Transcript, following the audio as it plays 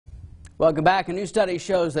Welcome back. A new study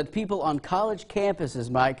shows that people on college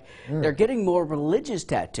campuses, Mike, they're getting more religious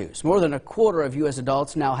tattoos. More than a quarter of U.S.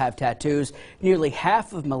 adults now have tattoos. Nearly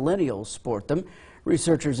half of millennials sport them.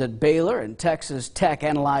 Researchers at Baylor and Texas Tech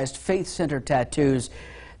analyzed faith-centered tattoos.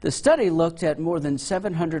 The study looked at more than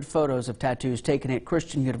 700 photos of tattoos taken at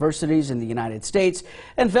Christian universities in the United States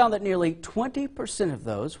and found that nearly 20% of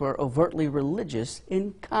those were overtly religious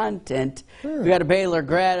in content. We got a Baylor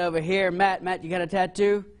grad over here. Matt, you got a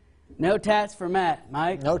tattoo? No tats for Matt.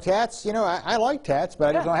 Mike? No tats? You know, I like tats, but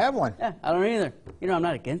I just don't have one. Yeah, I don't either. You know, I'm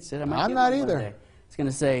not against it. I'm not either. It's going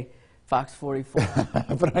to say Fox 44.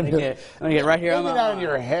 But I'm going to get right here on my arm. Maybe not in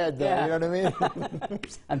your head, though, you know what I mean?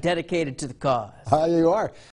 I'm dedicated to the cause. You are.